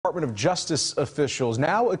Department of Justice officials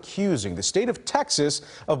now accusing the state of Texas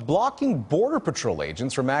of blocking Border Patrol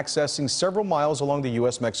agents from accessing several miles along the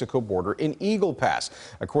U.S. Mexico border in Eagle Pass.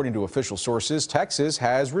 According to official sources, Texas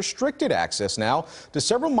has restricted access now to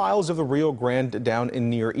several miles of the Rio Grande down in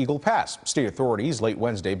near Eagle Pass. State authorities late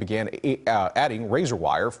Wednesday began adding razor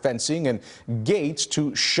wire, fencing, and gates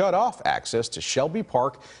to shut off access to Shelby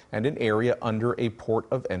Park and an area under a port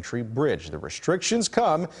of entry bridge. The restrictions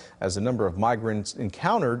come as the number of migrants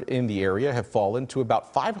encountered in the area have fallen to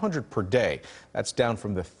about 500 per day. That's down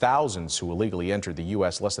from the thousands who illegally entered the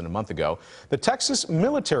U.S. less than a month ago. The Texas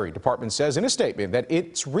Military Department says in a statement that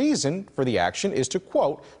its reason for the action is to,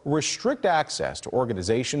 quote, restrict access to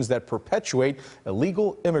organizations that perpetuate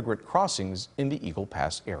illegal immigrant crossings in the Eagle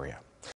Pass area.